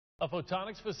A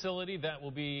photonics facility that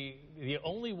will be the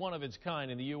only one of its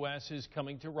kind in the U.S. is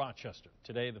coming to Rochester.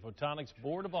 Today, the Photonics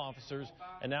Board of Officers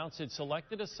announced it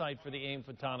selected a site for the AIM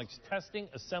Photonics Testing,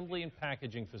 Assembly, and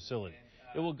Packaging facility.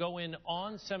 It will go in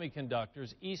on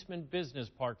Semiconductor's Eastman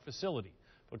Business Park facility.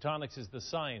 Photonics is the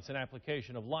science and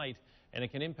application of light, and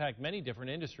it can impact many different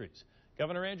industries.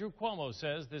 Governor Andrew Cuomo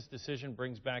says this decision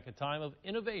brings back a time of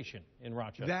innovation in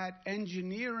Rochester. That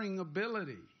engineering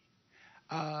ability,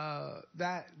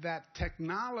 that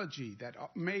technology that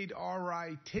made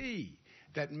RIT,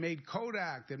 that made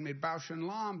Kodak, that made Bausch &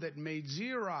 Lomb, that made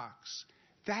Xerox,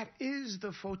 that is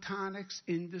the photonics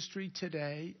industry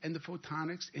today and the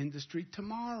photonics industry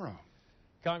tomorrow.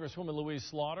 Congresswoman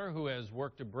Louise M, who has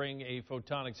worked to bring a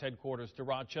photonics headquarters to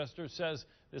Rochester, says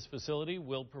this facility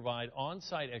will provide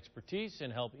on-site expertise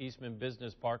and help Eastman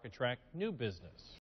Business Park attract new business.